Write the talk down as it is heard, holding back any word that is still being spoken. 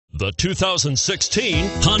The 2016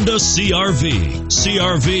 Honda CR-V.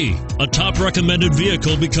 CR-V, a top recommended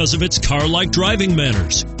vehicle because of its car-like driving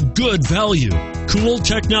manners, good value, cool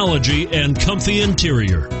technology, and comfy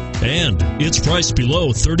interior. And it's priced below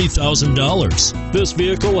 $30,000. This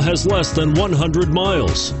vehicle has less than 100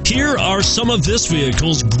 miles. Here are some of this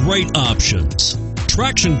vehicle's great options: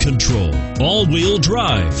 traction control, all-wheel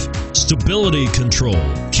drive, stability control,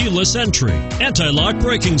 keyless entry, anti-lock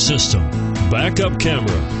braking system, backup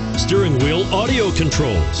camera, steering wheel audio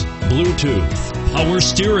controls, Bluetooth, power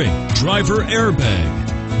steering, driver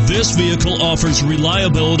airbag. This vehicle offers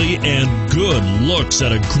reliability and good looks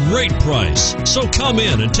at a great price. So come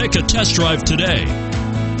in and take a test drive today.